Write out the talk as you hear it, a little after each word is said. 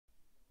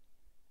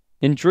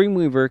In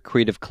Dreamweaver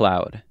Creative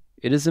Cloud,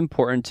 it is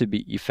important to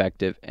be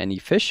effective and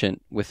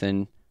efficient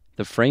within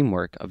the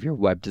framework of your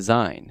web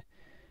design.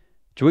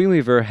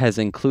 Dreamweaver has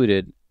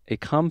included a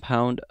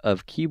compound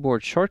of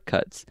keyboard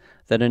shortcuts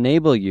that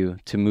enable you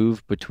to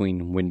move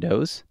between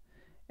windows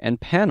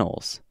and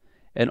panels,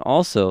 and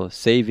also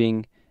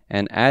saving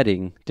and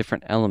adding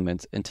different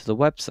elements into the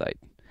website.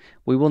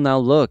 We will now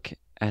look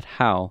at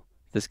how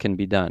this can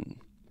be done.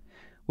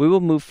 We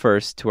will move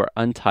first to our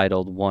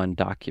Untitled 1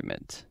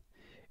 document.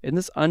 In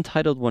this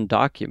Untitled 1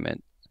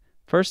 document,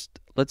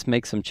 first let's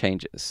make some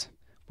changes.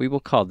 We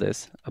will call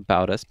this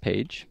About Us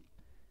page.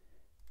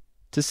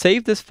 To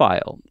save this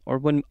file, or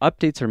when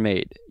updates are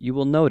made, you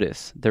will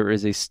notice there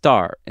is a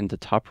star in the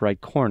top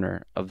right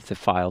corner of the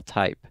file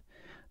type.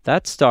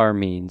 That star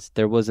means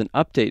there was an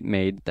update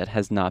made that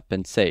has not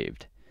been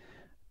saved.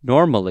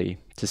 Normally,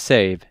 to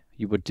save,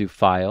 you would do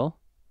File,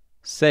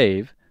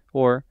 Save,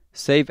 or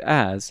Save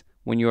As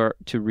when you are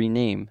to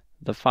rename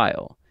the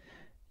file.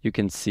 You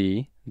can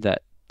see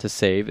that to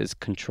save is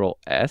Ctrl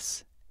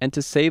S, and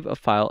to save a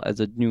file as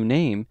a new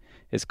name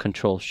is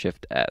Ctrl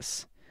Shift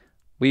S.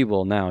 We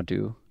will now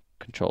do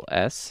Ctrl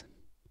S,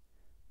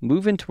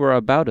 move into our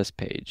About Us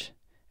page,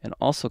 and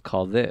also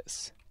call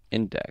this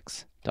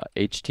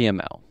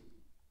index.html.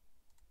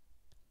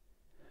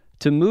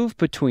 To move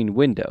between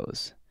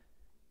windows,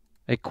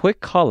 a quick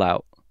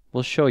callout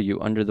will show you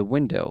under the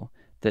window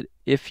that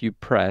if you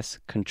press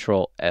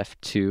Ctrl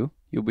F2,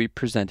 you'll be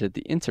presented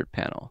the Insert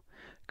panel.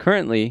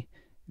 Currently,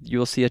 you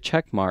will see a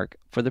check mark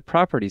for the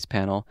Properties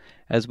panel,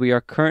 as we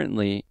are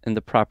currently in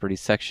the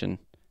Properties section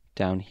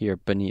down here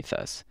beneath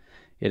us.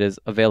 It is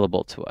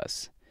available to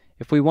us.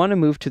 If we want to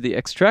move to the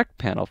Extract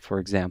panel, for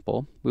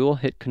example, we will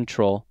hit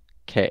Ctrl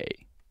K.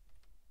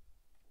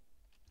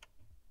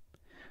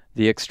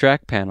 The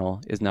Extract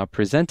panel is now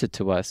presented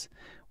to us,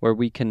 where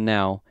we can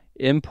now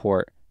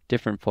import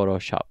different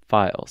Photoshop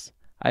files.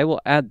 I will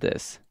add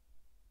this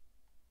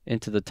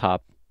into the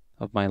top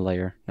of my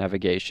layer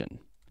navigation.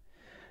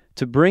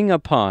 To bring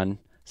upon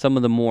some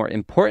of the more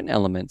important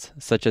elements,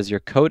 such as your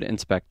code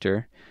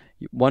inspector,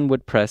 one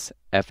would press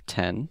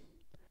F10.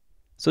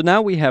 So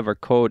now we have our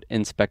code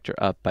inspector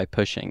up by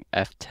pushing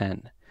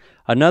F10.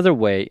 Another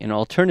way, an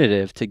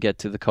alternative to get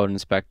to the code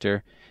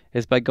inspector,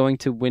 is by going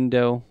to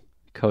Window,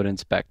 Code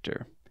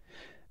Inspector.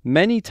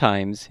 Many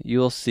times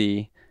you'll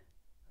see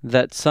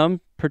that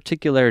some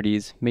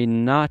particularities may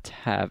not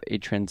have a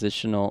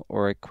transitional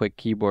or a quick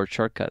keyboard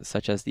shortcut,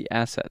 such as the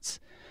assets.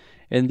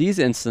 In these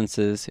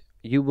instances,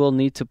 you will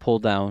need to pull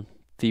down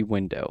the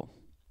window.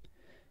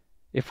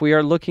 If we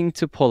are looking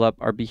to pull up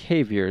our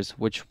behaviors,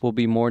 which will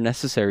be more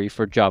necessary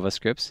for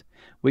JavaScripts,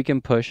 we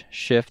can push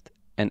Shift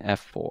and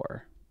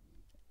F4.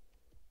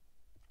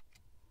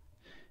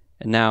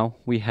 And now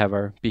we have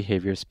our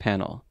behaviors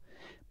panel.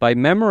 By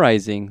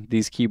memorizing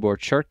these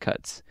keyboard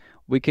shortcuts,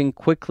 we can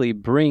quickly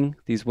bring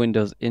these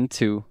windows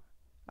into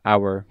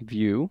our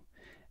view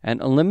and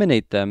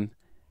eliminate them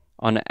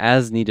on an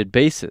as-needed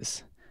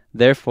basis.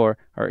 Therefore,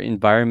 our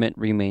environment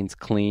remains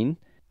clean,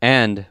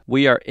 and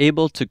we are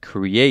able to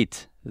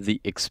create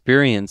the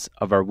experience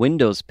of our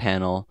Windows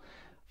panel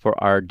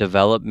for our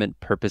development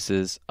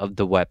purposes of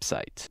the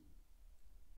website.